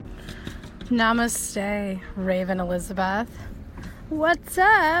Namaste, Raven Elizabeth. What's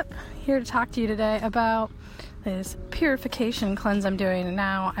up? Here to talk to you today about this purification cleanse I'm doing.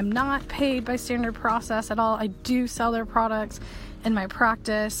 Now, I'm not paid by Standard Process at all. I do sell their products in my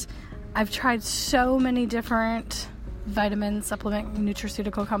practice. I've tried so many different vitamin supplement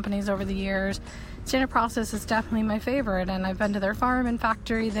nutraceutical companies over the years. Standard Process is definitely my favorite, and I've been to their farm and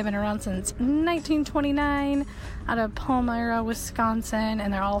factory. They've been around since 1929 out of Palmyra, Wisconsin,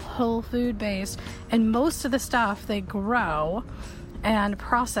 and they're all whole food based, and most of the stuff they grow and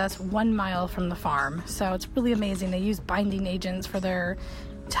process 1 mile from the farm. So it's really amazing. They use binding agents for their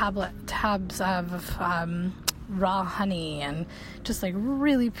tabs of raw honey and just like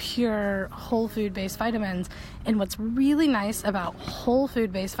really pure whole food based vitamins. And what's really nice about whole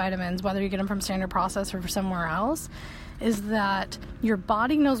food based vitamins, whether you get them from Standard Process or somewhere else, is that your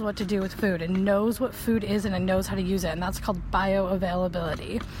body knows what to do with food and knows what food is and it knows how to use it, and that's called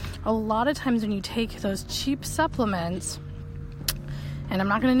bioavailability. A lot of times when you take those cheap supplements, and I'm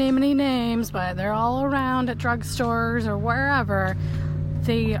not going to name any names, but they're all around at drugstores or wherever,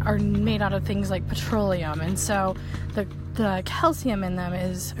 they are made out of things like petroleum, and so the calcium in them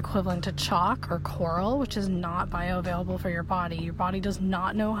is equivalent to chalk or coral, which is not bioavailable for your body. Your body does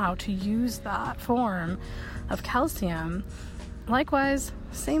not know how to use that form of calcium. Likewise,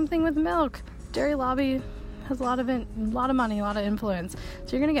 same thing with milk. Dairy lobby has a lot of money, a lot of influence.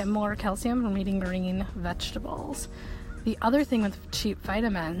 So you're going to get more calcium from eating green vegetables. The other thing with cheap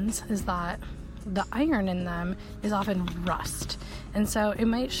vitamins is that the iron in them is often rust. And so it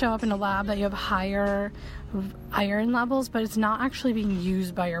might show up in a lab that you have higher iron levels, but it's not actually being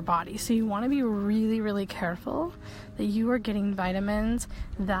used by your body. So you want to be really, really careful that you are getting vitamins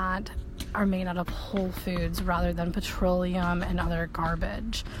that are made out of whole foods rather than petroleum and other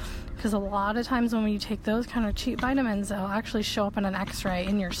garbage. Because a lot of times when you take those kind of cheap vitamins, they'll actually show up in an x-ray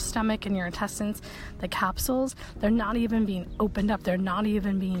in your stomach, in your intestines. The capsules, they're not even being opened up. They're not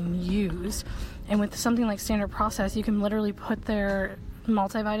even being used. And with something like Standard Process, you can literally put their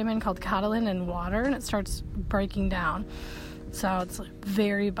multivitamin called Catalin in water and it starts breaking down. So it's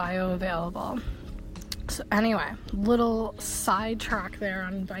very bioavailable. So anyway, little sidetrack there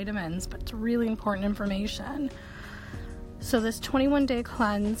on vitamins, but it's really important information. So this 21-day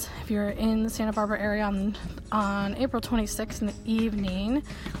cleanse, if you're in the Santa Barbara area on April 26th in the evening,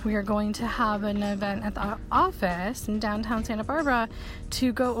 we are going to have an event at the office in downtown Santa Barbara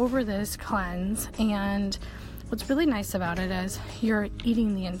to go over this cleanse. And what's really nice about it is you're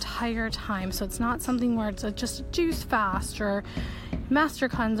eating the entire time. So it's not something where it's just a juice fast or master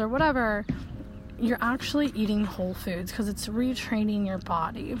cleanse or whatever. You're actually eating whole foods because it's retraining your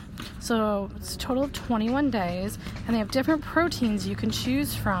body. So it's a total of 21 days, and they have different proteins you can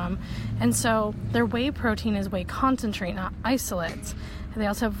choose from. And so their whey protein is whey concentrate, not isolates. And they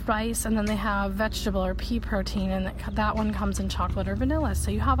also have rice, and then they have vegetable or pea protein, and that one comes in chocolate or vanilla.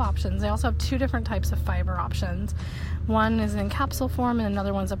 So you have options. They also have 2 different types of fiber options. One is in capsule form, and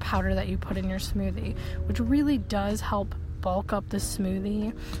another one's a powder that you put in your smoothie, which really does help bulk up the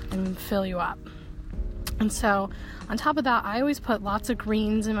smoothie and fill you up. And so on top of that, I always put lots of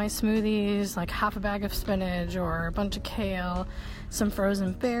greens in my smoothies, like half a bag of spinach or a bunch of kale. Some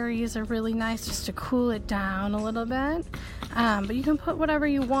frozen berries are really nice just to cool it down a little bit. But you can put whatever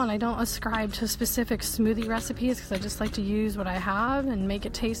you want. I don't ascribe to specific smoothie recipes because I just like to use what I have and make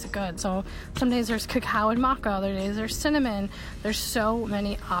it taste good. So some days there's cacao and maca, other days there's cinnamon. There's so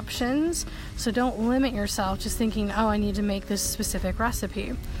many options. So don't limit yourself just thinking, oh, I need to make this specific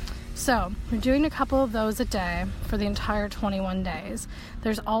recipe. So we're doing a couple of those a day for the entire 21 days.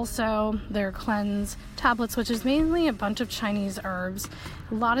 There's also their cleanse tablets, which is mainly a bunch of Chinese herbs,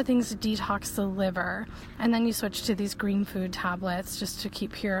 a lot of things to detox the liver, and then you switch to these green food tablets just to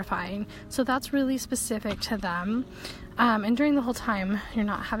keep purifying. So that's really specific to them. And during the whole time, you're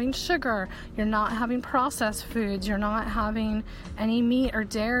not having sugar, you're not having processed foods, you're not having any meat or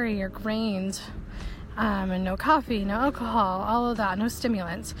dairy or grains. And no coffee, no alcohol, all of that, no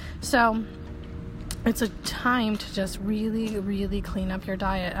stimulants. So it's a time to just really, really clean up your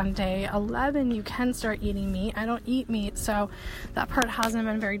diet. On day 11, you can start eating meat. I don't eat meat, so that part hasn't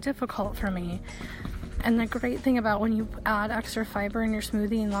been very difficult for me. And the great thing about when you add extra fiber in your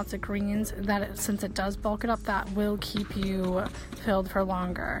smoothie and lots of greens, since it does bulk it up, that will keep you filled for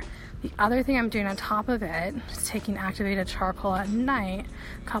longer. The other thing I'm doing on top of it is taking activated charcoal at night,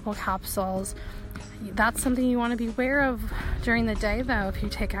 a couple capsules. That's something you want to be aware of during the day, though, if you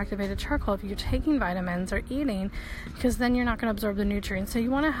take activated charcoal, if you're taking vitamins or eating, because then you're not going to absorb the nutrients. So you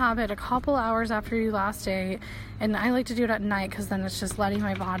want to have it a couple hours after you last ate, and I like to do it at night because then it's just letting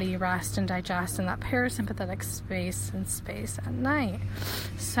my body rest and digest in that parasympathetic space at night.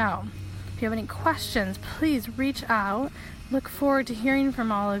 So If you have any questions, please reach out. Look forward to hearing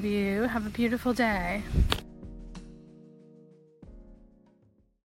from all of you. Have a beautiful day.